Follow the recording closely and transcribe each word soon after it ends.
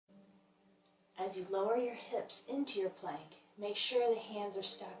As you lower your hips into your plank, make sure the hands are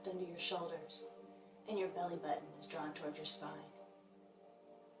stacked under your shoulders and your belly button is drawn towards your spine.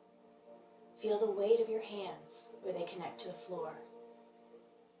 Feel the weight of your hands where they connect to the floor.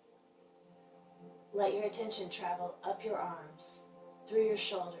 Let your attention travel up your arms, through your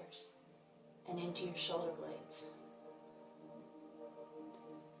shoulders, and into your shoulder blades.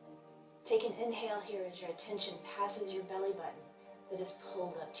 Take an inhale here as your attention passes your belly button that is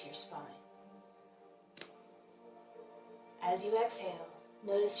pulled up to your spine. As you exhale,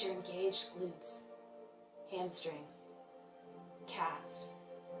 notice your engaged glutes, hamstring, calves.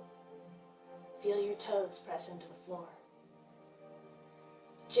 Feel your toes press into the floor.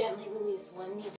 Gently release one knee